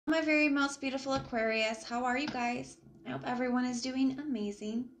My very most beautiful Aquarius, how are you guys? I hope everyone is doing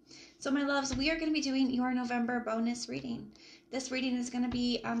amazing. So my loves, we are going to be doing your November bonus reading. This reading is going to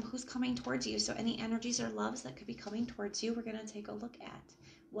be who's coming towards you. So any energies or loves that could be coming towards you, we're going to take a look at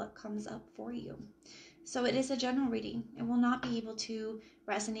what comes up for you. So it is a general reading. It will not be able to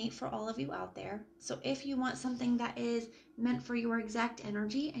resonate for all of you out there. So if you want something that is meant for your exact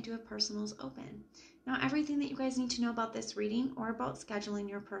energy, I do have personals open. Now, everything that you guys need to know about this reading or about scheduling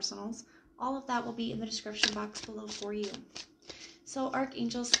your personals, all of that will be in the description box below for you. So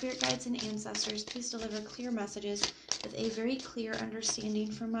archangels, spirit guides, and ancestors, please deliver clear messages with a very clear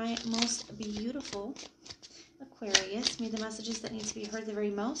understanding for my most beautiful Aquarius. May the messages that need to be heard the very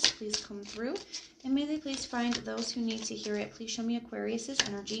most please come through, and may they please find those who need to hear it. Please show me Aquarius's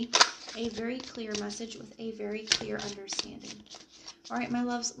energy, a very clear message with a very clear understanding. All right, my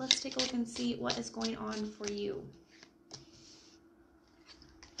loves, let's take a look and see what is going on for you.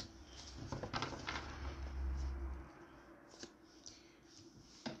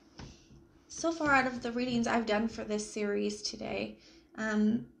 So far out of the readings I've done for this series today,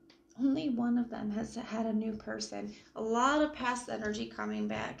 only one of them has had a new person. A lot of past energy coming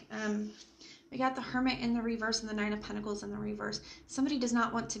back. We got the Hermit in the reverse and the Nine of Pentacles in the reverse. Somebody does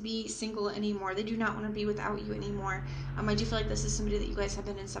not want to be single anymore. They do not want to be without you anymore. I do feel like this is somebody that you guys have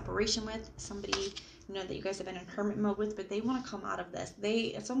been in separation with. Somebody, that you guys have been in hermit mode with, but they want to come out of this.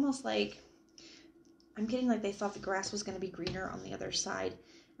 It's almost like, I'm getting like they thought the grass was going to be greener on the other side.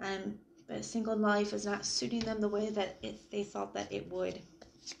 But single life is not suiting them the way that they thought that it would.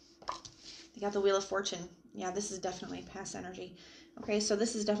 They got the Wheel of Fortune. Yeah, this is definitely past energy. Okay, so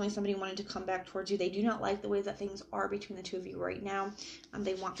this is definitely somebody wanting to come back towards you. They do not like the way that things are between the two of you right now.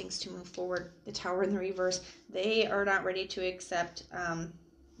 They want things to move forward. The Tower in the reverse. They are not ready to accept.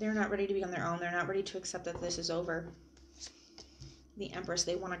 They're not ready to be on their own. They're not ready to accept that this is over. The Empress.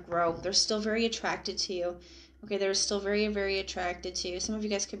 They want to grow. They're still very attracted to you. Okay, they're still very, very attracted to you. Some of you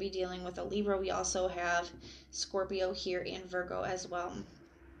guys could be dealing with a Libra. We also have Scorpio here and Virgo as well.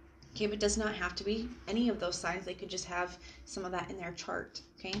 Okay, but it does not have to be any of those signs. They could just have some of that in their chart,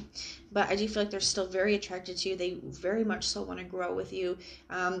 okay? But I do feel like they're still very attracted to you. They very much so want to grow with you.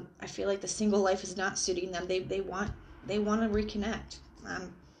 I feel like the single life is not suiting them. They want to reconnect.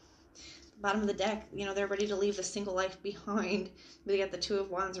 Bottom of the deck, they're ready to leave the single life behind. We got the Two of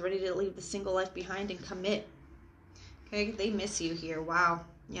Wands ready to leave the single life behind and commit. Okay, they miss you here. Wow.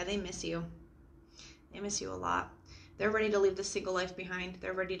 Yeah, they miss you. They miss you a lot. They're ready to leave the single life behind.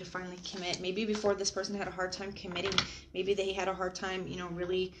 They're ready to finally commit. Maybe before this person had a hard time committing. Maybe they had a hard time,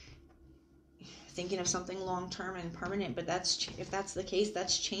 really thinking of something long-term and permanent. But if that's the case,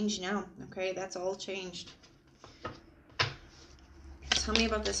 that's changed now. Okay, that's all changed. Tell me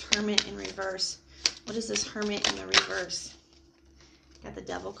about this Hermit in reverse. What is this Hermit in the reverse? Got the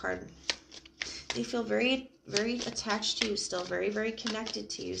Devil card. They feel very, very attached to you still. Very, very connected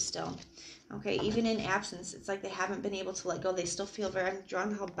to you still. Okay, even in absence, it's like they haven't been able to let go. They still feel very, I'm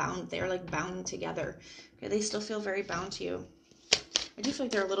drawn to how bound, they're like bound together. Okay, they still feel very bound to you. I do feel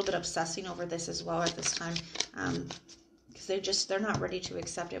like they're a little bit obsessing over this as well at this time. Because they're not ready to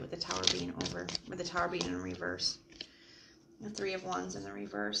accept it with the Tower being over, with the Tower being in reverse. The Three of Wands in the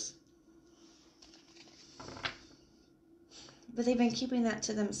reverse. But they've been keeping that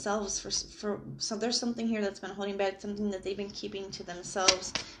to themselves so there's something here that's been holding back, something that they've been keeping to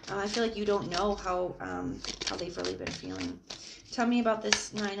themselves. I feel like you don't know how they've really been feeling. Tell me about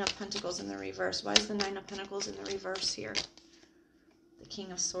this Nine of Pentacles in the reverse. Why is the Nine of Pentacles in the reverse here? The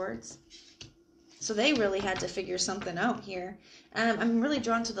King of Swords. So they really had to figure something out here. I'm really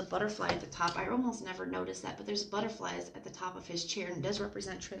drawn to the butterfly at the top. I almost never noticed that, but there's butterflies at the top of his chair, and it does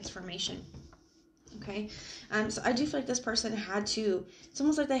represent transformation. Okay, so I do feel like this person had to, it's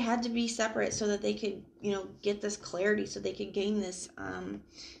almost like they had to be separate so that they could, get this clarity, so they could gain this,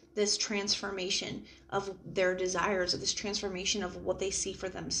 this transformation of their desires, or this transformation of what they see for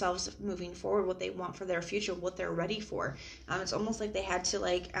themselves moving forward, what they want for their future, what they're ready for. It's almost like they had to,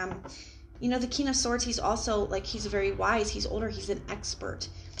 like, the King of Swords, he's also, like, he's very wise, he's older, he's an expert.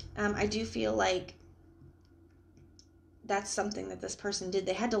 I do feel like that's something that this person did.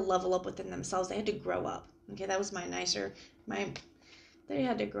 They had to level up within themselves. They had to grow up. Okay, that was they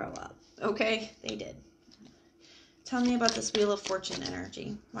had to grow up. Okay, they did. Tell me about this Wheel of Fortune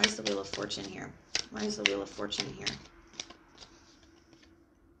energy. Why is the Wheel of Fortune here? Why is the Wheel of Fortune here?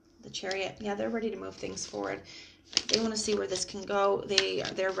 The Chariot. Yeah, they're ready to move things forward. They want to see where this can go.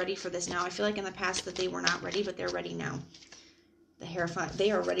 They're ready for this now. I feel like in the past that they were not ready, but they're ready now. The Hierophant.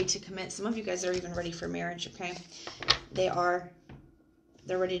 They are ready to commit. Some of you guys are even ready for marriage, okay?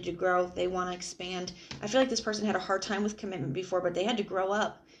 They're ready to grow. They want to expand. I feel like this person had a hard time with commitment before, but they had to grow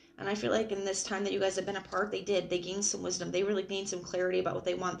up. And I feel like in this time that you guys have been apart, they gained some wisdom. They really gained some clarity about what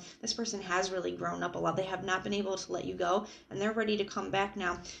they want. This person has really grown up a lot. They have not been able to let you go, and they're ready to come back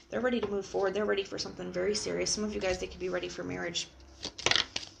now. They're ready to move forward. They're ready for something very serious. Some of you guys, they could be ready for marriage.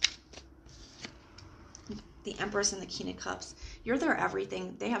 The Empress and the King of Cups. You're their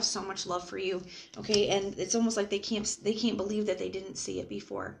everything. They have so much love for you. Okay, and it's almost like they can't believe that they didn't see it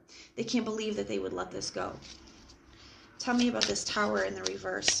before. They can't believe that they would let this go. Tell me about this Tower in the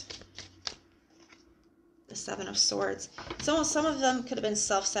reverse. The Seven of Swords. So some of them could have been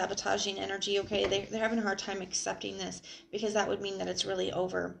self-sabotaging energy, okay? They're having a hard time accepting this because that would mean that it's really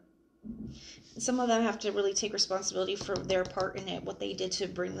over. Some of them have to really take responsibility for their part in it, what they did to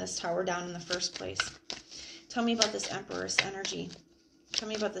bring this Tower down in the first place. Tell me about this Empress energy. Tell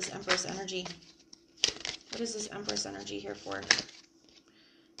me about this Empress energy. What is this Empress energy here for?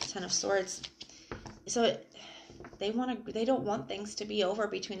 Ten of Swords. So they don't want things to be over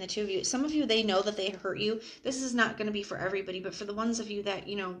between the two of you. Some of you, they know that they hurt you. This is not going to be for everybody, but for the ones of you that,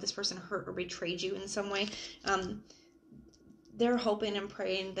 you know, this person hurt or betrayed you in some way, they're hoping and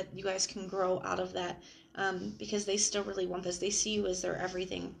praying that you guys can grow out of that, because they still really want this. They see you as their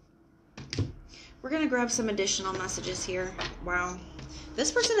everything. We're going to grab some additional messages here. Wow.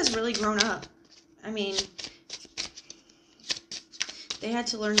 This person has really grown up. I mean, they had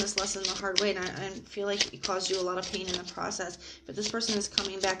to learn this lesson the hard way, and I feel like it caused you a lot of pain in the process. But this person is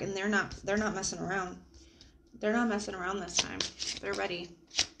coming back, and they're not messing around. They're not messing around this time. They're ready.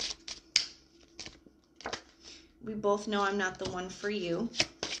 We both know I'm not the one for you.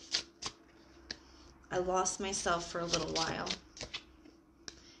 I lost myself for a little while.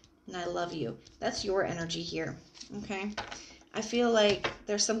 And I love you. That's your energy here, okay? I feel like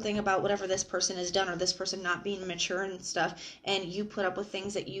there's something about whatever this person has done, or this person not being mature and stuff, and you put up with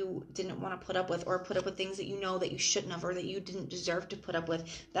things that you didn't want to put up with, or put up with things that you know that you shouldn't have, or that you didn't deserve to put up with.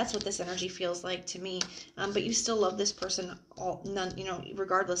 That's what this energy feels like to me. But you still love this person,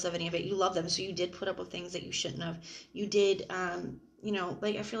 regardless of any of it. You love them, so you did put up with things that you shouldn't have. You did,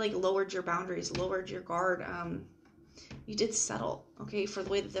 like, I feel like lowered your boundaries, lowered your guard. You did settle, okay, for the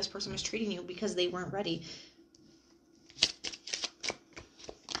way that this person was treating you because they weren't ready.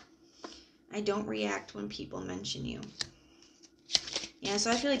 I don't react when people mention you. Yeah, so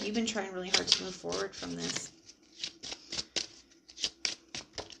I feel like you've been trying really hard to move forward from this.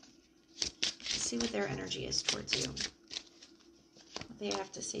 Let's see what their energy is towards you. What they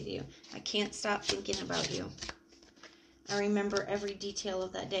have to say to you. I can't stop thinking about you. I remember every detail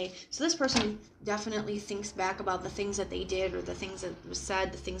of that day. So this person definitely thinks back about the things that they did, or the things that was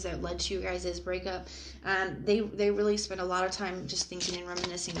said, the things that led to you guys' breakup. They really spend a lot of time just thinking and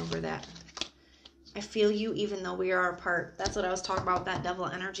reminiscing over that. I feel you even though we are apart. That's what I was talking about, that devil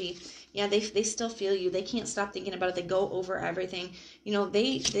energy. Yeah, they still feel you. They can't stop thinking about it. They go over everything. You know,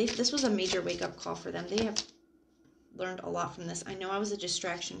 this was a major wake-up call for them. They have learned a lot from this. I know I was a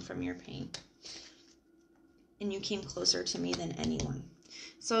distraction from your pain. And you came closer to me than anyone.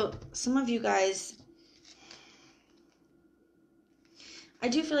 So some of you guys, I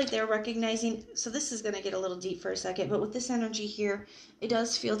do feel like they're recognizing, so this is going to get a little deep for a second, but with this energy here, it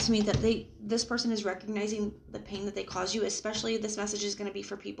does feel to me that this person is recognizing the pain that they caused you. Especially this message is going to be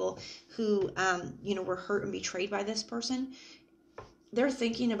for people who, were hurt and betrayed by this person. They're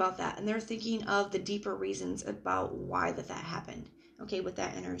thinking about that, and they're thinking of the deeper reasons about why that happened, okay, with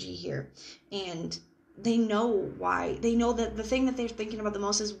that energy here. And they know why. They know that the thing that they're thinking about the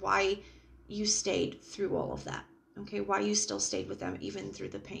most is why you stayed through all of that. Okay, why you still stayed with them even through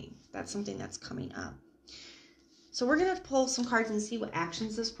the pain. That's something that's coming up. So we're going to pull some cards and see what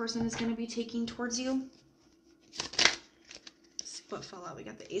actions this person is going to be taking towards you. Let's see what fell out. We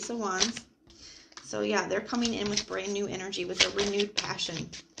got the Ace of Wands. So yeah, they're coming in with brand new energy, with a renewed passion.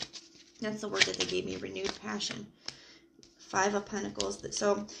 That's the word that they gave me, renewed passion. Five of Pentacles.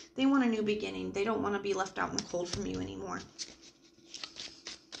 So they want a new beginning. They don't want to be left out in the cold from you anymore.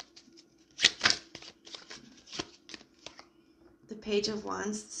 The Page of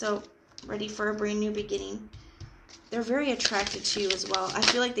Wands. So ready for a brand new beginning. They're very attracted to you as well. I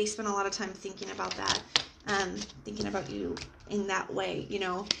feel like they spend a lot of time thinking about that. Thinking about you in that way,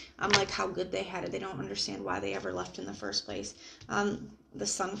 like how good they had it. They don't understand why they ever left in the first place. The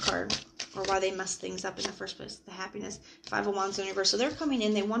Sun card, or why they messed things up in the first place. The Happiness. Five of Wands in reverse. So they're coming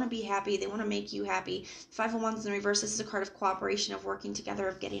in. They want to be happy. They want to make you happy. Five of Wands in reverse. This is a card of cooperation, of working together,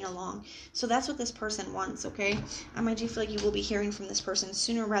 of getting along. So that's what this person wants, okay? I do feel like you will be hearing from this person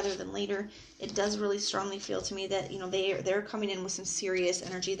sooner rather than later. It does really strongly feel to me that, they're coming in with some serious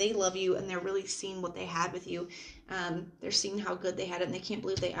energy. They love you, and they're really seeing what they had with you. They're seeing how good they had it, and they can't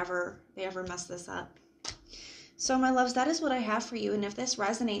believe they ever messed this up. So my loves, that is what I have for you. And if this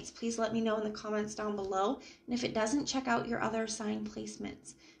resonates, please let me know in the comments down below. And if it doesn't, check out your other sign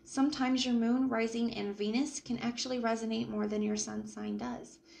placements. Sometimes your moon, rising, and Venus can actually resonate more than your sun sign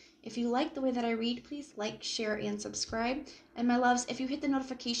does. If you like the way that I read, please like, share, and subscribe. And my loves, if you hit the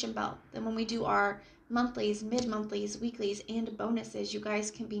notification bell, then when we do our monthlies, mid-monthlies, weeklies, and bonuses, you guys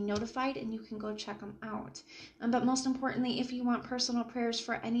can be notified and you can go check them out. But most importantly, if you want personal prayers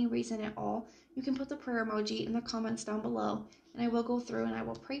for any reason at all, you can put the prayer emoji in the comments down below, and I will go through and I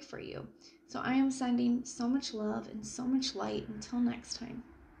will pray for you. So I am sending so much love and so much light. Until next time.